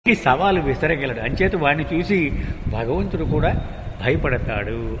సవాలు విసరగలడు. అంచేత వాడిని చూసి భగవంతుడు కూడా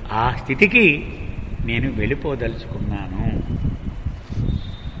భయపడతాడు. ఆ స్థితికి నేను వెళ్ళిపోదలుచుకున్నాను.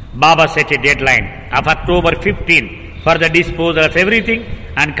 బాబా set a dead line of October 15 for the disposal of everything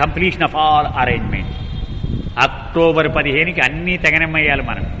and completion of all arrangement. October 15కి అన్నీ తెగనమయ్యాలి.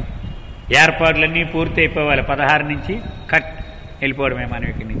 మనం ఏర్పాట్లన్నీ పూర్తి అయిపోవాలి. 16 నుంచి కట్ వెళ్ళిపోవడమే మనం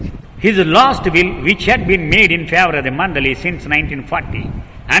ఇక్కడి నుంచి. His last will which had been made in favour of the మండలి since 1940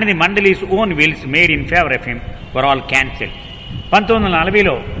 and the Mandali's own wills made in favor of him were all cancelled.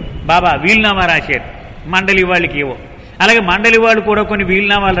 1940లో బాబా వీల్నామా రాశారు, మండలి వాళ్ళకి ఏవో. అలాగే మండలి వాళ్ళు కూడా కొన్ని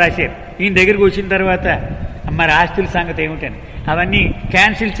వీల్నామాలు రాశారు. ఈయన దగ్గరికి వచ్చిన తర్వాత మరి ఆస్తుల సంగతి ఏమిటని అవన్నీ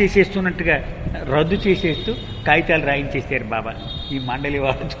క్యాన్సిల్ చేసేస్తున్నట్టుగా రద్దు చేసేస్తూ కాగితాలు రాయించేశారు బాబా. ఈ మండలి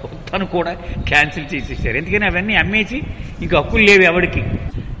వాళ్ళ తను కూడా క్యాన్సిల్ చేసేసారు. ఎందుకని అవన్నీ అమ్మేసి ఇంక హక్కులు లేవు ఎవరికి.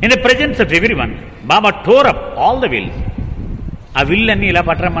 In the presence of every one Baba torr up all the wills. ఆ విల్లన్నీ ఇలా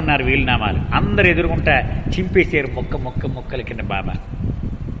పట్టరమన్నారు వీలునామాలు. అందరు ఎదురుకుంటా చింపేశారు మొక్కల కింద బాబా.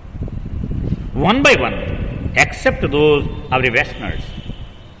 One by one except those of the westerners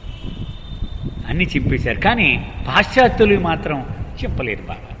అన్నీ చింపేశారు. కానీ పాశ్చాత్యులు మాత్రం చింపలేదు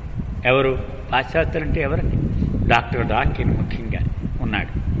బాబా. ఎవరు పాశ్చాత్యులు అంటే ఎవరండి? డాక్టర్ డాకిన్ ముఖ్యంగా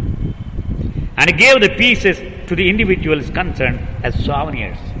ఉన్నాడు. And gave the pieces to the individuals concern as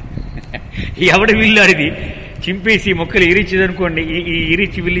సావనియర్స్. ఎవడి విల్లాడిది చింపేసి మొక్కలు ఇరిచిదనుకోండి, ఈ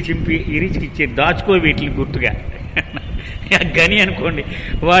ఇరిచి విల్లి చింపి ఇరిచికి ఇచ్చే దాచుకో వీటిని గుర్తుగా. ఆ గని అనుకోండి,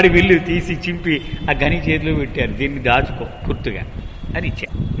 వాడి విల్లు తీసి చింపి ఆ గని చేతిలో పెట్టారు, దీన్ని దాచుకో గుర్తుగా అని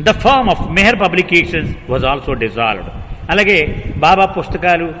ఇచ్చారు. The firm of Meher publications was also dissolved. అలాగే బాబా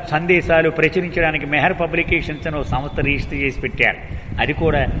పుస్తకాలు సందేశాలు ప్రచురించడానికి మెహర్ పబ్లికేషన్స్ అని ఒక సంస్థ రిజిస్టర్ చేసి పెట్టారు, అది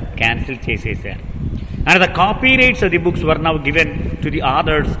కూడా క్యాన్సిల్ చేసేశారు. And the copy rights of the books were now given to the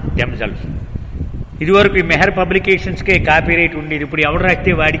authors themselves. ఇదివరకు ఈ మెహర్ పబ్లికేషన్స్కే కాపీ రైట్ ఉండేది, ఇప్పుడు ఎవరు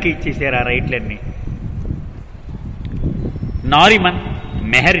రాస్తే వాడికే ఇచ్చేసారు ఆ రైట్లన్నీ. Nariman,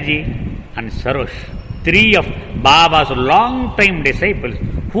 Meherji and Sarosh, 3 of Baba's long-time disciples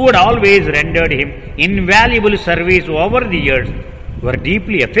who had always rendered him invaluable service over the years, were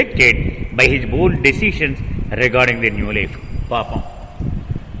deeply affected by his bold decisions regarding the new life. పాపం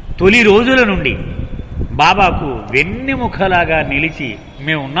తొలి రోజుల నుండి బాబాకు వెన్నెముఖలాగా నిలిచి,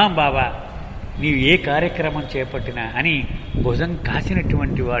 మేము ఉన్నాం బాబా, నీవు ఏ కార్యక్రమం చేపట్టినా అని భుజం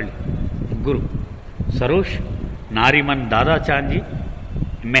కాసినటువంటి వాళ్ళు ముగ్గురు: సరోష్, నారిమన్ దాదాచాందీ,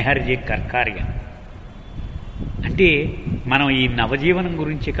 మెహర్జీ కర్కారియా. అంటే మనం ఈ నవజీవనం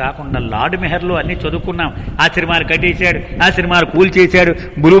గురించి కాకుండా లార్డ్ మెహర్లో అన్నీ చదువుకున్నాం. ఆశ్రమాలు కట్టేశాడు, ఆశ్రమాలు కూల్చేశాడు,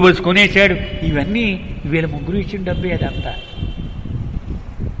 బులుబస్ కొనేశాడు. ఇవన్నీ వీళ్ళ ముగ్గురు ఇచ్చిన డబ్బే అదంతా.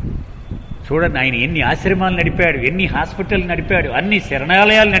 చూడండి, ఆయన ఎన్ని ఆశ్రమాలు నడిపాడు, ఎన్ని హాస్పిటల్ నడిపాడు, అన్ని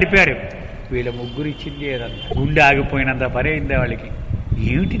శరణాలయాలు నడిపాడు. వీళ్ళ ముగ్గురు ఇచ్చింది అదంతా. గుండె ఆగిపోయినంత పరైందా వాళ్ళకి.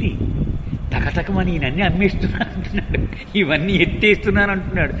 ఏమిటిది తకతకమని ఈయనన్నీ అమ్మేస్తున్నాను అంటున్నాడు, ఇవన్నీ ఎత్తేస్తున్నాను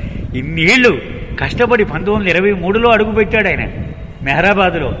అంటున్నాడు. ఇన్నేళ్ళు కష్టపడి 1923లో అడుగుపెట్టాడు ఆయన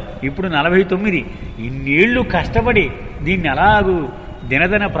మెహరాబాద్లో, ఇప్పుడు 49. ఇన్నేళ్ళు కష్టపడి దీన్ని అలాగూ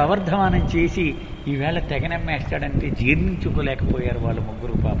దినదిన ప్రవర్ధమానం చేసి ఈవేళ తెగనమ్మేస్తాడంటే జీర్ణించుకోలేకపోయారు వాళ్ళు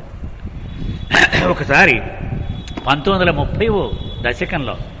ముగ్గురు పాపం. ఒకసారి 1930వ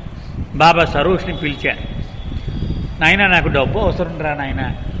దశకంలో బాబా సరోష్ని పిలిచాను. నాయన, నాకు డబ్బు అవసరం రా నాయన,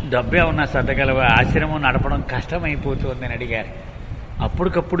 డబ్బు ఏమన్నా సర్దగలవా, ఆశ్రమం నడపడం కష్టమైపోతుందని అడిగారు.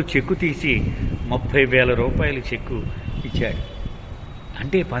 అప్పటికప్పుడు చెక్కు తీసి 30,000 రూపాయలు చెక్కు ఇచ్చాడు.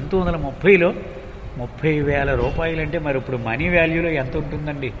 అంటే 1930లో 30,000 రూపాయలు అంటే మరి ఇప్పుడు మనీ వాల్యూలో ఎంత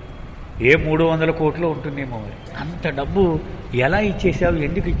ఉంటుందండి? ఏ 300 కోట్లు ఉంటుందేమో. మరి అంత డబ్బు ఎలా ఇచ్చేసావు,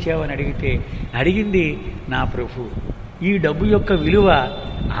 ఎందుకు ఇచ్చావు అని అడిగింది నా ప్రభు. ఈ డబ్బు యొక్క విలువ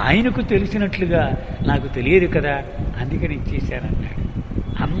ఆయనకు తెలిసినట్లుగా నాకు తెలియదు కదా, అందుకని ఇచ్చేశానన్నాడు.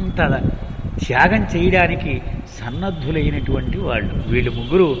 అంత త్యాగం చేయడానికి సన్నద్ధులైనటువంటి వాళ్ళు వీళ్ళు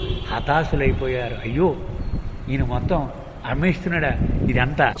ముగ్గురు హతాశులైపోయారు. అయ్యో, ఈయన మొత్తం అమ్మేస్తున్నాడా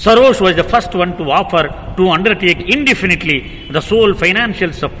ఇదంతా. Sarosh was the first one to offer to undertake indefinitely the soul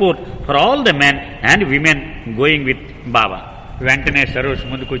financial support for all the men and women going with బాబా. వెంటనే సరోష్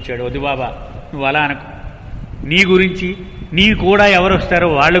ముందుకు వచ్చాడు. వద్దు బాబా, నువ్వు అలా అనకు, నీ గురించి, నీ కూడా ఎవరు వస్తారో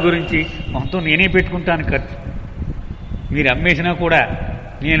వాళ్ళ గురించి మొత్తం నేనే పెట్టుకుంటాను ఖర్చు. మీరు అమ్మేసినా కూడా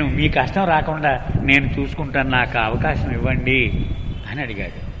నేను మీ కష్టం రాకుండా నేను చూసుకుంటాను, నాకు అవకాశం ఇవ్వండి అని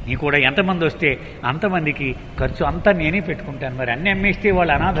అడిగాడు. నీ కూడా ఎంతమంది వస్తే అంతమందికి ఖర్చు అంతా నేనే పెట్టుకుంటాను. మరి అన్నీ అమ్మేస్తే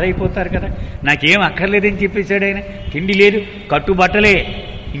వాళ్ళు అనాథలు అయిపోతారు కదా, నాకేం అక్కర్లేదని చెప్పేశాడు ఆయన. తిండి లేదు, కట్టుబట్టలే,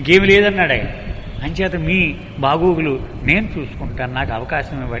 ఇంకేమి లేదన్నాడు ఆయన. అంచేత మీ బాగోగులు నేను చూసుకుంటాను, నాకు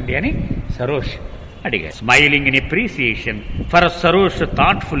అవకాశం ఇవ్వండి అని సరోష్ అడిగారు. Smiling in appreciation for Sarosh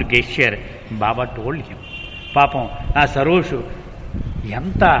thoughtful gesture, Baba told him. పాపం ఆ సరోష్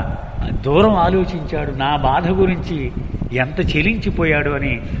ఎంత దూరం ఆలోచించాడు, నా బాధ గురించి ఎంత చెలించిపోయాడు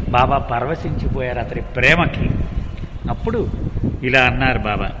అని బాబా పరవశించిపోయారు అతని ప్రేమకి. అప్పుడు ఇలా అన్నారు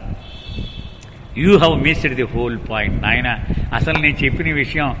బాబా, you have missed the whole point. నాయన, అసలు నేను చెప్పిన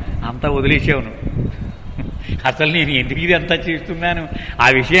విషయం అంతా వదిలేసావు నువ్వు. అసలు నేను ఎందుకు ఇది అంతా చేస్తున్నాను, ఆ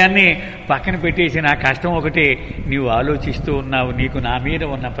విషయాన్ని పక్కన పెట్టేసి నా కష్టం ఒకటే నీవు ఆలోచిస్తూ ఉన్నావు, నీకు నా మీద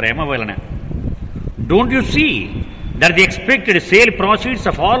ఉన్న ప్రేమ వలన. Don't you see that the expected sale proceeds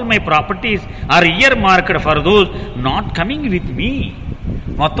of all my properties are earmarked for those not coming with me.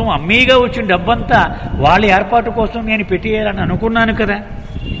 మొత్తం అమ్మీగా వచ్చిన డబ్బంతా వాళ్ళ ఏర్పాటు కోసం నేను పెట్టేయాలని అనుకున్నాను కదా.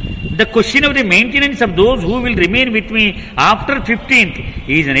 The question of the maintenance of those who will remain with me after 15th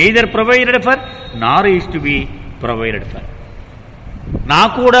is neither provided for nor is to be provided for. నా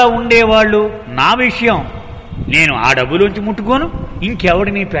కూడా ఉండేవాళ్ళు, నా విషయం నేను ఆ డబ్బులోంచి ముట్టుకోను,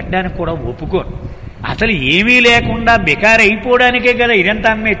 ఇంకెవడిని పెట్టడానికి కూడా ఒప్పుకోను. అసలు ఏమీ లేకుండా బెకార్ అయిపోవడానికే కదా ఇదంతా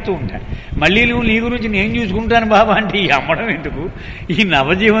అమ్మేస్తూ ఉంటాను. మళ్ళీ నువ్వు నీ గురించి నేను చూసుకుంటాను బాబా అంటే ఈ అమ్మడం ఎందుకు, ఈ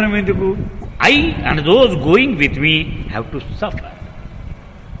నవజీవనం ఎందుకు? I and those going with me have to suffer.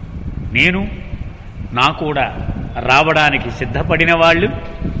 నేను, నా కూడా రావడానికి సిద్ధపడిన వాళ్ళు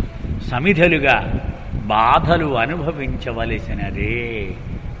సమిధలుగా బాధలు అనుభవించవలసినదే.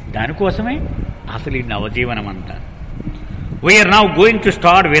 దానికోసమే అసలు ఈ నవజీవనం అంతా. We are now going to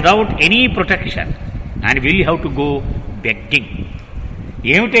start without any protection and we'll have to go begging.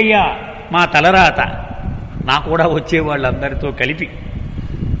 ఏమిటయ్యా మా తలరాత, నా కూడా వచ్చే వాళ్ళందరితో కలిపి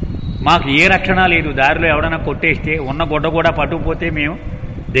మాకు ఏ రక్షణ లేదు, దారిలో ఎవడన్నా కొట్టేస్తే ఉన్న గొడ్డ కూడా పట్టుకుపోతే మేము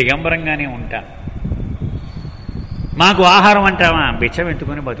దిగంబరంగానే ఉంటాం, మాకు ఆహారం అంటామా బిచ్చం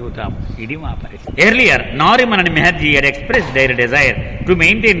ఎత్తుకుని బతుకుతాం. ఇది మా పరిస్థితి. Earlier Nariman and Meherji had expressed their desire to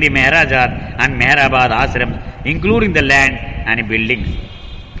maintain the Meherabad and Meherabad ashrams including the land and buildings.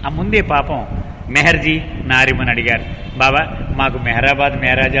 ఆ ముందే పాపం మెహర్జీ, నారిమన్ అడిగారు, బాబా మాకు మెహరాబాద్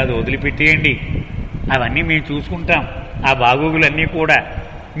మెహరాజాద్ వదిలిపెట్టేయండి, అవన్నీ మేము చూసుకుంటాం, ఆ బాగోగులన్నీ కూడా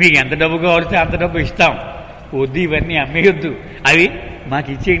మీకు ఎంత డబ్బు కావాల్సి అంత డబ్బు ఇస్తాం, వద్దు ఇవన్నీ అమ్మేయొద్దు, అవి మాకు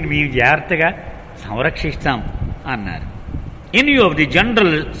ఇచ్చేయండి, మేము జాగ్రత్తగా సంరక్షిస్తాం అన్నారు. In view of the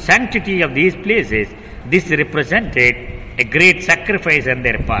general sanctity of these places, this represented a great sacrifice on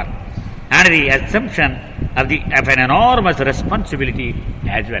their part and the assumption of an enormous responsibility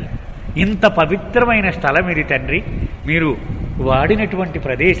as well. ఇంత పవిత్రమైన స్థలం ఇది తండ్రి, మీరు వాడినటువంటి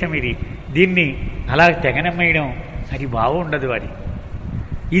ప్రదేశం ఇది, దీన్ని అలా తెగనమ్మేయడం అది బాగుండదు. అది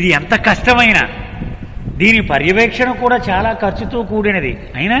ఇది ఎంత కష్టమైన, దీని పర్యవేక్షణ కూడా చాలా ఖర్చుతో కూడినది,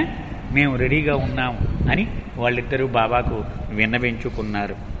 అయినా మేము రెడీగా ఉన్నాము అని వాళ్ళిద్దరూ బాబాకు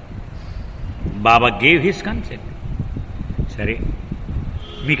విన్నవించుకున్నారు. బాబా గేవ్ హిస్ కన్సెంట్. సరే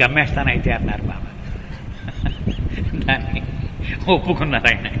మీకు అమ్మేస్తానైతే అన్నారు బాబా. దాన్ని ఒప్పుకున్నారు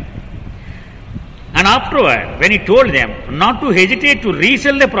ఆయన. And afterward, when he told them not to hesitate to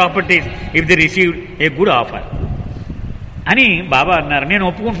resell the properties if they received a good offer, అని బాబా అన్నారు, నేను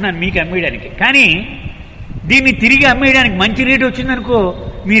ఒప్పుకుంటున్నాను మీకు అమ్మేయడానికి, కానీ దీన్ని తిరిగి అమ్మేయడానికి మంచి రేటు వచ్చిందనుకో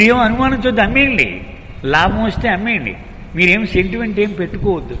మీరేమో అనుమానించొద్దు, అమ్మేయండి, లాభం వస్తే అమ్మేయండి, మీరేం సెంటిమెంట్ ఏం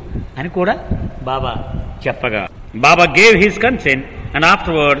పెట్టుకోవద్దు అని కూడా బాబా చెప్పగా. బాబా gave his consent and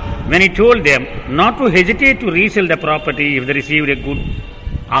afterward when he told them not to hesitate to resell the property if they received a good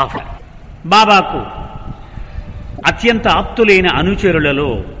offer. బాబాకు అత్యంత ఆప్తులైన అనుచరులలో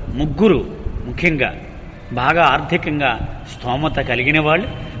ముగ్గురు ముఖ్యంగా బాగా ఆర్థికంగా స్తోమత కలిగిన వాళ్ళు,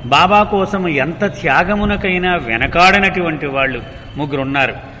 బాబా కోసం ఎంత త్యాగమునకైనా వెనకాడనటువంటి వాళ్ళు ముగ్గురు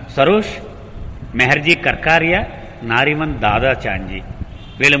ఉన్నారు. సరోష్, మెహర్జీ కర్కారియా, నారిమన్ దాదా చాంజీ.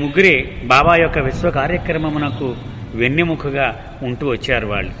 వీళ్ళ ముగ్గురే బాబా యొక్క విశ్వ కార్యక్రమమునకు వెన్నెముకగా ఉంటూ వచ్చారు.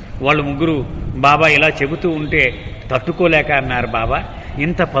 వాళ్ళు ముగ్గురు బాబా ఇలా చెబుతూ ఉంటే తట్టుకోలేక అన్నారు, బాబా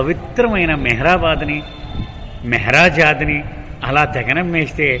ఇంత పవిత్రమైన మెహరాబాద్ని మెహరాజాద్ని అలా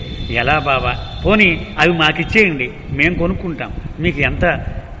తెగనమ్మేస్తే ఎలా బాబా, పోనీ అవి మాకిచ్చేయండి, మేము కొనుక్కుంటాం, మీకు ఎంత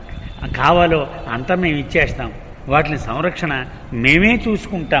కావాలో అంతా మేము ఇచ్చేస్తాం, వాటిని సంరక్షణ మేమే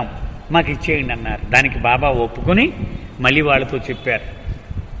చూసుకుంటాం, మాకు ఇచ్చేయండి అన్నారు. దానికి బాబా ఒప్పుకొని మళ్ళీ వాళ్ళతో చెప్పారు,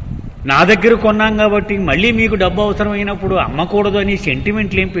 నా దగ్గర కొన్నాం కాబట్టి మళ్ళీ మీకు డబ్బు అవసరమైనప్పుడు అమ్మకూడదు అని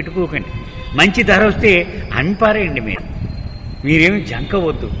సెంటిమెంట్లు ఏం పెట్టుకోకండి, మంచి ధర వస్తే అమ్మిపారేయండి, మీరేమి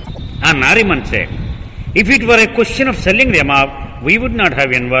జంకవద్దు అన్నారు. మనసే if it were a question of selling them of we would not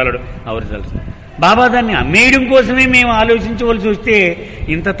have involved hour cells. బాబా దాన్ని అమ్మేయడం కోసమే మేము ఆలోచించవలసి వస్తే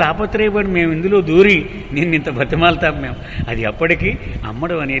ఇంత తాపత్రయపడి మేము ఇందులో దూరి నిన్ను ఇంత బతిమాలతాం మేము, అది అప్పటికి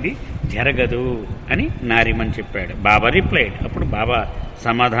అమ్మడం అనేది జరగదు అని నారిమన్ చెప్పాడు. బాబా రిప్లైడ్, అప్పుడు బాబా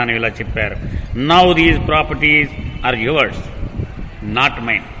సమాధానం ఇలా చెప్పారు, now these properties are yours not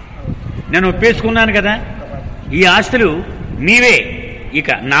mine. నేను ఒప్పేసుకున్నాను కదా, ఈ ఆస్తులు మీవే,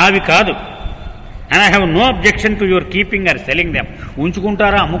 ఇక నావి కాదు. And I have no objection to your keeping are selling them.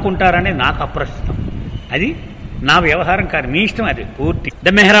 ఉంచుకుంటారా అమ్ముకుంటారా అనేది నాకు అప్రస్తుతం, అది నా వ్యవహారం కాదు, మీ ఇష్టం అది పూర్తి.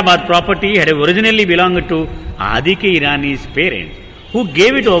 The Mehrabad property had originally belong to ఆదికి ఇరానీస్ parents who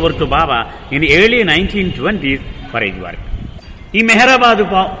gave it over to Baba in early 1920s for his work. ఈ మెహరాబాదు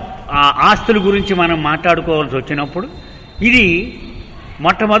ఆస్తుల గురించి మనం మాట్లాడుకోవాల్సి వచ్చినప్పుడు ఇది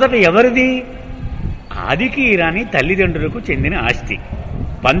మొట్టమొదట ఎవరిది? ఆదికి ఇరానీ తల్లిదండ్రులకు చెందిన ఆస్తి.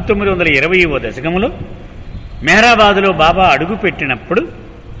 1920వ దశకంలో మెహరాబాదులో బాబా అడుగు పెట్టినప్పుడు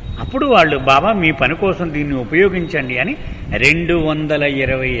అప్పుడు వాళ్ళు బాబా మీ పని కోసం దీన్ని ఉపయోగించండి అని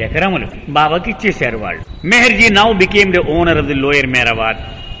 220 ఎకరములు బాబాకి ఇచ్చేశారు వాళ్ళు. Meherji now became the owner of the lower Mehrabad.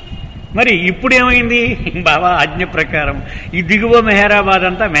 మరి ఇప్పుడేమైంది? బాబా ఆజ్ఞ ప్రకారం ఈ దిగువ మెహరాబాద్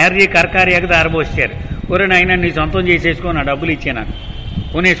అంతా మెహర్జీ కర్కారియాకు దారబోసారు. ఒరే నాయన నీ సొంతం చేసేసుకో, నా డబ్బులు ఇచ్చే నాకు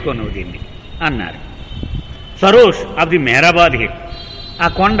కొనేసుకో నువ్వు దీన్ని అన్నారు. Sarosh of the Mehrabad hill, ఆ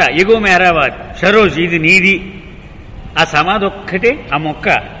కొండ ఎగువ మెహరాబాద్, సరోష్ ఇది నీది. ఆ సమాధి ఒక్కటే, ఆ మొక్క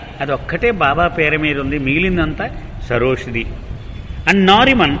అదొక్కటే బాబా పేరు మీద ఉంది, మిగిలిందంతా సరోష్ది. అండ్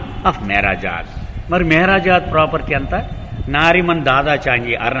నారిమన్ ఆఫ్ మెహరాజాద్, మరి మెహరాజాద్ ప్రాపర్టీ అంతా నారిమన్ దాదా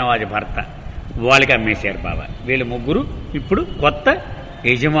చాంజీ అర్నవాజ్ భర్త, వాళ్ళకి అమ్మేశారు బాబా. వీళ్ళ ముగ్గురు ఇప్పుడు కొత్త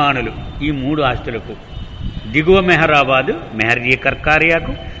యజమానులు ఈ 3 ఆస్తులకు. దిగువ మెహరాబాదు మెహర్జీ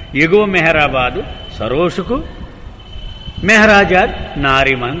కర్కారియాకు, ఎగువ మెహరాబాదు సరోషుకు, మెహరాజాద్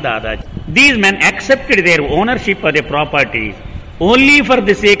నారిమన్ దాదా. These men accepted there ownership of the properties only for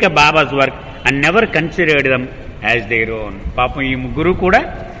the sake of babas work and never considered them as their own. పాపం ఈ ముగ్గురు కూడా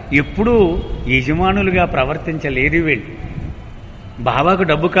ఎప్పుడూ యజమానులుగా ప్రవర్తించలేదు. వీళ్ళు బాబాకు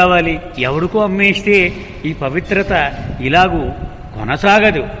డబ్బు కావాలి, ఎవడికో అమ్మేస్తే ఈ పవిత్రత ఇలాగూ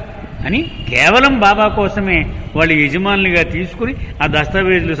కొనసాగదు అని కేవలం బాబా కోసమే వాళ్ళు యజమానులుగా తీసుకుని ఆ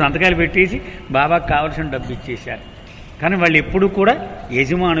దస్తావేజులు సంతకాలు పెట్టేసి బాబాకు కావలసిన డబ్బు ఇచ్చేశారు. కానీ వాళ్ళు ఎప్పుడూ కూడా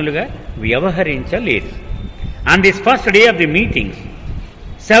యజమానులుగా వ్యవహరించలేదు. On this first day of the meetings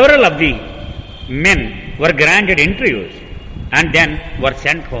several of the men were granted interviews and then were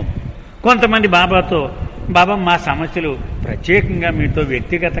cent home. కొంతమంది బాబాతో, బాబా మా సమస్యలు ప్రత్యేకంగా మీతో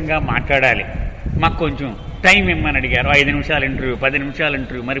వ్యక్తిగతంగా మాట్లాడాలి, మాకు కొంచెం టైం ఇమ్మని అడిగారు. 5 నిమిషాల ఇంటర్వ్యూ, 10 నిమిషాల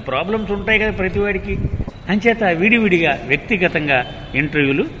ఇంటర్వ్యూ. మరి ప్రాబ్లమ్స్ ఉంటాయి కదా ప్రతివాడికి, అంచేత విడివిడిగా వ్యక్తిగతంగా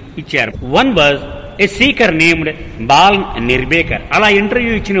ఇంటర్వ్యూలు ఇచ్చారు. One was a seeker named ball నిర్బేకర్. అలా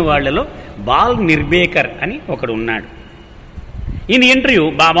ఇంటర్వ్యూ ఇచ్చిన వాళ్లలో బాల్ నిర్బేకర్ అని ఒకడు ఉన్నాడు. In interview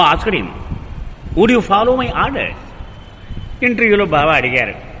Baba asked him, would you follow my order? ఇంటర్వ్యూలో బాబా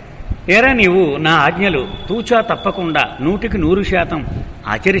అడిగారు, ఏరా నీవు నా ఆజ్ఞలు తూచా తప్పకుండా 100%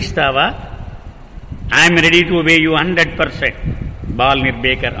 ఆచరిస్తావా? I'm ready to obey you 100%. Ball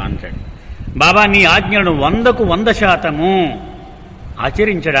నిర్బేకర్ answered. బాబా నీ ఆజ్ఞలను 100కు 100%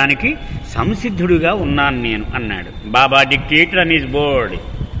 ఆచరించడానికి సంసిద్ధుడుగా ఉన్నాను నేను అన్నాడు. బాబా డిక్టేటెడ్ ఆన్ హిస్ బోర్డ్,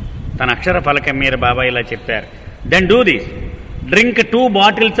 తన అక్షర ఫలకం మీద బాబా ఇలా చెప్పారు, then do this, drink 2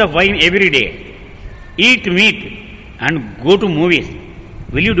 bottles of wine every day, eat meat and go to movies.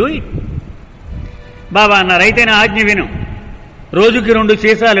 Will you do it? బాబా అన్నారైతే నా ఆజ్ఞ విను, రోజుకి 2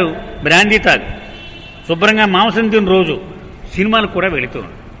 సీసాలు బ్రాందీ తాగు, శుభ్రంగా మాంసం తిని రోజు సినిమాలకు కూడా వెళుతూ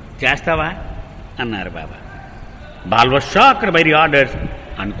చేస్తావా అన్నారు బాబా. Ball was shocked by the orders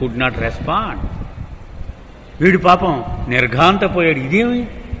and could not respond. వీడు పాపం నిర్ఘాంతపోయాడు,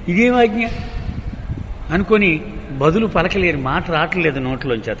 ఇదేమి ఆజ్ఞ అనుకొని బదులు పలకలేరు, మాట రావట్లేదు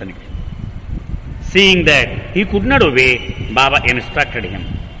నోట్లోంచి అతనికి. Seeing that he could not obey, Baba instructed him.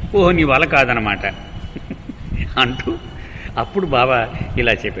 ఓహో నీ వల్ల కాదనమాట అంటూ అప్పుడు బాబా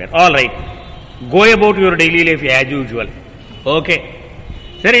ఇలా చెప్పారు, all right, go about your daily life as usual. Okay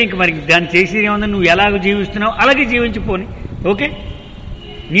సరే, ఇంక మరి దాన్ని చేసేది ఏముంది, నువ్వు ఎలాగ జీవిస్తున్నావు అలాగే జీవించిపోని, ఓకే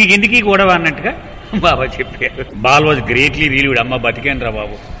నీకెందుకీ గొడవ అన్నట్టుగా బాబా చెప్పారు. Ball was greatly relieved. అమ్మ బతికేను రా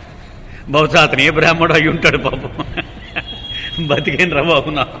బాబు, బహుశా అతను ఏ బ్రాహ్మడు అయి ఉంటాడు పాపం, బతికేను రా బాబు,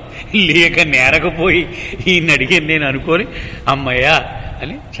 నాకు లేక నేరకపోయి ఈయన అడిగాను నేను అనుకోని అమ్మయ్యా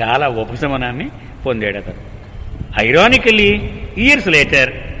అని చాలా ఉపశమనాన్ని పొందాడు అతను. Ironically years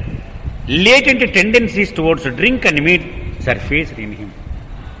later latent tendencies towards drink and meet surface in him.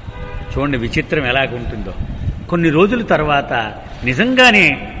 చూడండి విచిత్రం ఎలాగుంటుందో. కొన్ని రోజుల తర్వాత నిజంగానే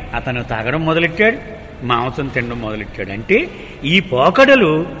అతను తాగడం మొదలెట్టాడు, మాంసం తినడం మొదలెట్టాడు. అంటే ఈ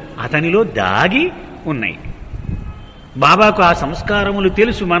పోకడలు అతనిలో దాగి ఉన్నాయి. బాబాకు ఆ సంస్కారములు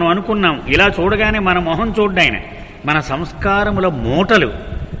తెలుసు. మనం అనుకున్నాం ఇలా చూడగానే మన మొహం చూడ్డాయన, మన సంస్కారముల మూటలు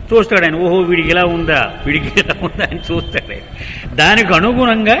చూస్తాడు ఆయన. ఓహో వీడికి ఇలా ఉందా, వీడికి ఇలా ఉందా అని చూస్తాడు ఆయన. దానికి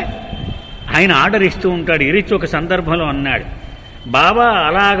అనుగుణంగా ఆయన ఆర్డర్ ఇస్తూ ఉంటాడు. ఇరిచి ఒక సందర్భంలో అన్నాడు, బాబా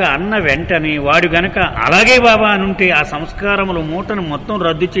అలాగా అన్న వెంటనే వాడు గనక అలాగే బాబా అనుంటే ఆ సంస్కారముల మూటను మొత్తం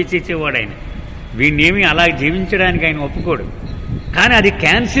రద్దు చేసేసేవాడు ఆయన. వీడినేమి అలా జీవించడానికి ఆయన ఒప్పుకోడు. కానీ అది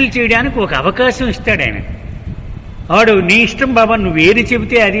క్యాన్సిల్ చేయడానికి ఒక అవకాశం ఇస్తాడు ఆయన. వాడు నీ ఇష్టం బాబా, నువ్వేది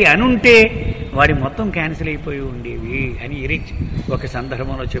చెబితే అది అనుంటే వాడి మొత్తం క్యాన్సిల్ అయిపోయి ఉండేవి అని ఒక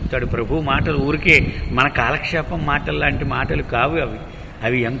సందర్భంలో చెప్తాడు. ప్రభు మాటలు ఊరికే మన కాలక్షేపం మాటలు లాంటి మాటలు కావు అవి.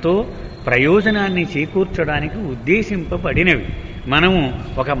 అవి ఎంతో ప్రయోజనాన్ని చేకూర్చడానికి ఉద్దేశింపబడినవి. మనము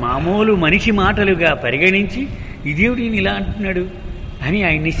ఒక మామూలు మనిషి మాటలుగా పరిగణించి ఇదేవిడి ఇలా అంటున్నాడు అని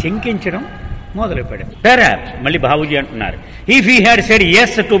ఆయన్ని శంకించడం మొదలుపెట్టాడు. Perhaps, మళ్ళీ బాబూజీ అంటున్నారు, if he had said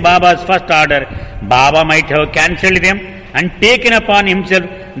yes to Baba's first order, Baba might have cancelled them and taken upon himself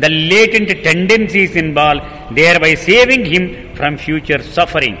the latent tendencies involved, thereby saving him from future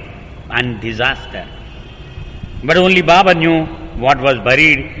suffering and disaster. But only Baba knew what was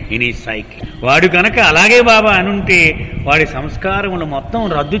buried in his psyche. వాడు కనుక అలాగే బాబా అనుంటే వాడి సంస్కారములు మొత్తం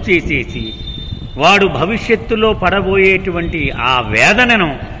రద్దు చేసేసి వాడు భవిష్యత్తులో పడబోయేటువంటి ఆ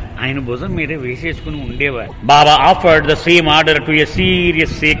వేదనను ఆయన భుజం మీద వేసేసుకుని ఉండేవారు. బాబా offered the same order to a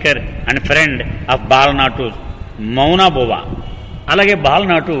serious seeker and friend of బాలనాటు మౌనా బోవా. అలాగే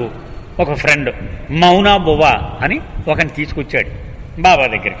బాలనాటు ఒక ఫ్రెండ్ మౌనా బోవా అని ఒకని తీసుకొచ్చాడు బాబా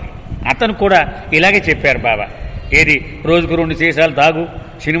దగ్గరికి. అతను కూడా ఇలాగే చెప్పారు బాబా, ఏది రోజుకు 2 సీసాలు తాగు,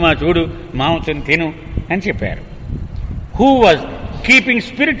 సినిమా చూడు, మాంసం తిను అని చెప్పారు. Who was keeping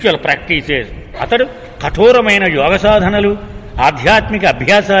spiritual practices. అతడు కఠోరమైన యోగ సాధనలు, ఆధ్యాత్మిక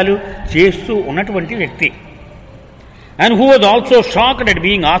అభ్యాసాలు చేస్తూ ఉన్నటువంటి వ్యక్తి. And who was also shocked at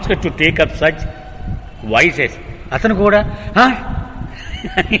being asked to take up such voices. అతను కూడా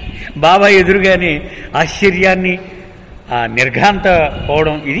బాబా ఎదురుగానే ఆశ్చర్యాన్ని నిర్ఘాంత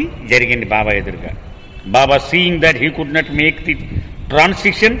పోవడం ఇది జరిగింది బాబా ఎదురుగా. Baba, seeing that he could not make the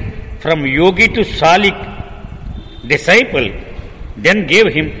transition from yogi to salik disciple, then gave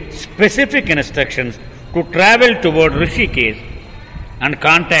him specific instructions to travel toward Rishikesh and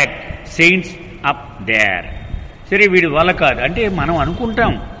contact saints up there. సరే, వీడి వల్ల కాదు అంటే మనం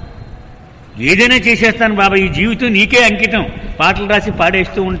అనుకుంటాం ఏదైనా చేసేస్తాను బాబా, ఈ జీవితం నీకే అంకితం, పాటలు రాసి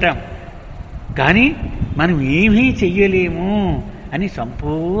పాడేస్తూ ఉంటాం. కానీ మనం ఏమీ చెయ్యలేము అని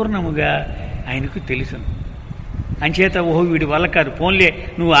సంపూర్ణముగా ఆయనకు తెలుసు. అంచేత వీడి వల్ల కాదు, పోన్లే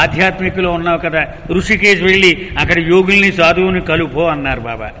నువ్వు ఆధ్యాత్మికలో ఉన్నావు కదా, ఋషికేశ్ వెళ్ళి అక్కడ యోగుల్ని సాధువుని కలుపో అన్నారు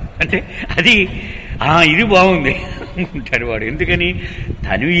బాబా. అంటే అది ఇది బాగుంది అనుకుంటాడు వాడు. ఎందుకని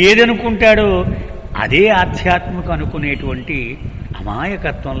తను ఏదనుకుంటాడో అదే ఆధ్యాత్మికం అనుకునేటువంటి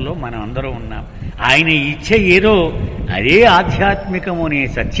అమాయకత్వంలో మనం అందరం ఉన్నాం. ఆయన ఇచ్చ ఏదో అదే ఆధ్యాత్మికము అనే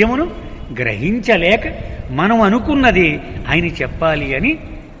సత్యమును గ్రహించలేక మనం అనుకున్నది ఆయన చెప్పాలి అని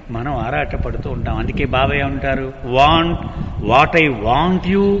మనం ఆరాటపడుతూ ఉంటాం. అందుకే బాబాయ్ ఉంటారు, want what I want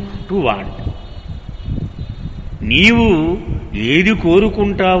you to want. నీవు ఏది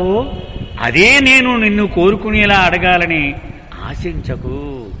కోరుకుంటావో అదే నేను నిన్ను కోరుకునేలా అడగాలని ఆశించకు.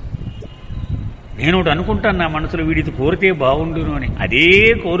 నేను ఒకటి అనుకుంటాను నా మనసులో, వీడిది కోరితే బాగుండును అని, అదే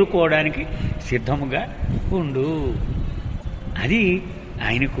కోరుకోవడానికి సిద్ధముగా ఉండు. అది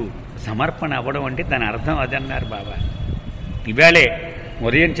ఆయనకు సమర్పణ అవ్వడం అంటే దాని అర్థం అదన్నారు బాబా. ఇవాళే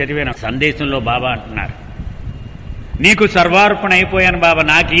ఉదయం చదివిన సందేశంలో బాబా అంటున్నారు, నీకు సర్వార్పణ అయిపోయాను బాబా,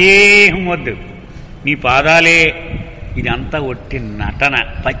 నాకేం వద్దు, నీ పాదాలే. ఇదంతా ఒట్టి నటన,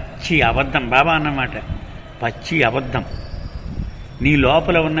 పచ్చి అబద్ధం బాబా అన్నమాట. పచ్చి అబద్ధం. నీ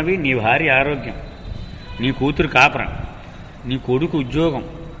లోపల ఉన్నవి నీ భార్య ఆరోగ్యం, నీ కూతురు కాపురం, నీ కొడుకు ఉద్యోగం,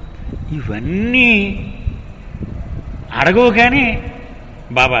 ఇవన్నీ అడగవు కానీ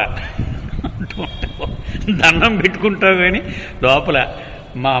బాబా దండం పెట్టుకుంటావు. కానీ లోపల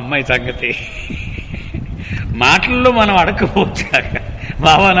మా అమ్మాయి సంగతి మాటల్లో మనం అడగకపోవచ్చాక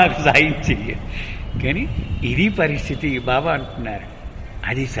బాబా నాకు సాయం చెయ్యి. కానీ ఇది పరిస్థితి. బాబా అంటున్నారు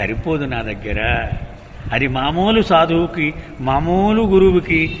అది సరిపోదు నా దగ్గర. అది మామూలు సాధువుకి, మామూలు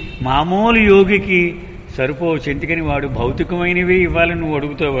గురువుకి, మామూలు యోగికి సరిపోవచ్చు. ఎందుకని వాడు భౌతికమైనవి ఇవ్వాలని నువ్వు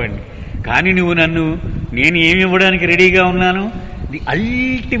అడుగుతావాడిని. కానీ నువ్వు నన్ను నేను ఏమి ఇవ్వడానికి రెడీగా ఉన్నాను, ది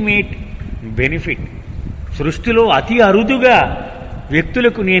అల్టిమేట్ బెనిఫిట్, సృష్టిలో అతి అరుదుగా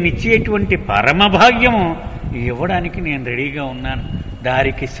వ్యక్తులకు నేను ఇచ్చేటువంటి పరమభాగ్యము ఇవ్వడానికి నేను రెడీగా ఉన్నాను.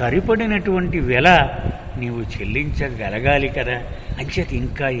 దానికి సరిపడినటువంటి వెల నీవు చెల్లించగలగాలి కదా, అంచేత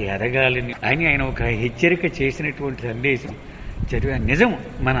ఇంకా ఎదగాలని అని ఆయన ఒక హెచ్చరిక చేసినటువంటి సందేశం చదివా. నిజం,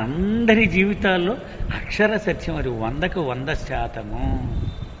 మన అందరి జీవితాల్లో అక్షర సత్యం. అది 100కు 100%.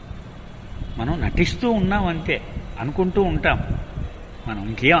 మనం నటిస్తూ ఉన్నాం అంతే, అనుకుంటూ ఉంటాం మనం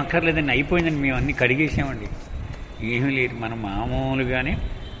ఇంకేం అక్కర్లేదండి, అయిపోయిందండి, మేము అన్నీ కడిగేసామండి. ఏమీ లేదు, మనం మామూలుగానే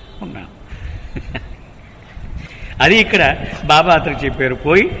ఉన్నాం. అది ఇక్కడ బాబా అతను చెప్పారు,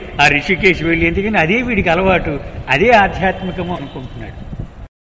 పోయి ఆ రిషికేశ్ వెళ్ళి, ఎందుకని అదే వీడికి అలవాటు, అదే ఆధ్యాత్మికము అనుకుంటున్నాడు.